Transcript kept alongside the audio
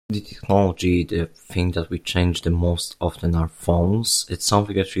The technology, the thing that we change the most often are phones. It's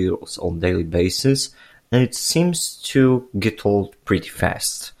something that we use on a daily basis, and it seems to get old pretty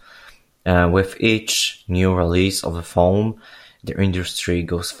fast. With each new release of a phone, the industry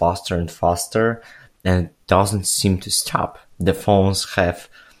goes faster and faster, and it doesn't seem to stop. The phones have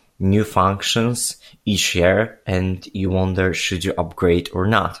new functions each year, and you wonder should you upgrade or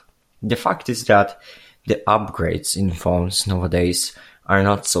not. The fact is that the upgrades in phones nowadays are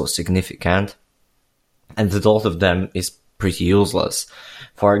not so significant, and a lot of them is pretty useless.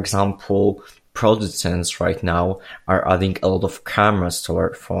 For example, producers right now are adding a lot of cameras to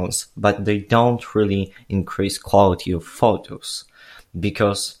our phones, but they don't really increase quality of photos.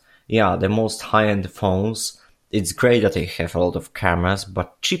 Because, yeah, the most high-end phones, it's great that they have a lot of cameras,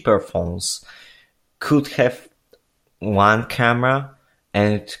 but cheaper phones could have one camera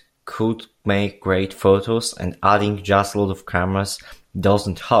and it could make great photos, and adding just a lot of cameras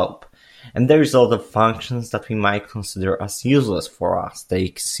doesn't help. And there's a lot of functions that we might consider as useless for us.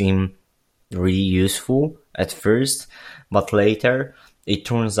 They seem really useful at first, but later it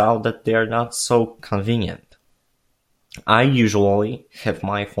turns out that they are not so convenient. I usually have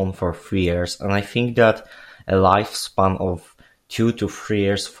my phone for 3 years, and I think that a lifespan of 2 to 3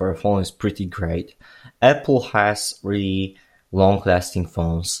 years for a phone is pretty great. Apple has really long-lasting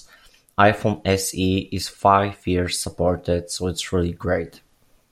phones. iPhone SE is 5 years supported, so it's really great.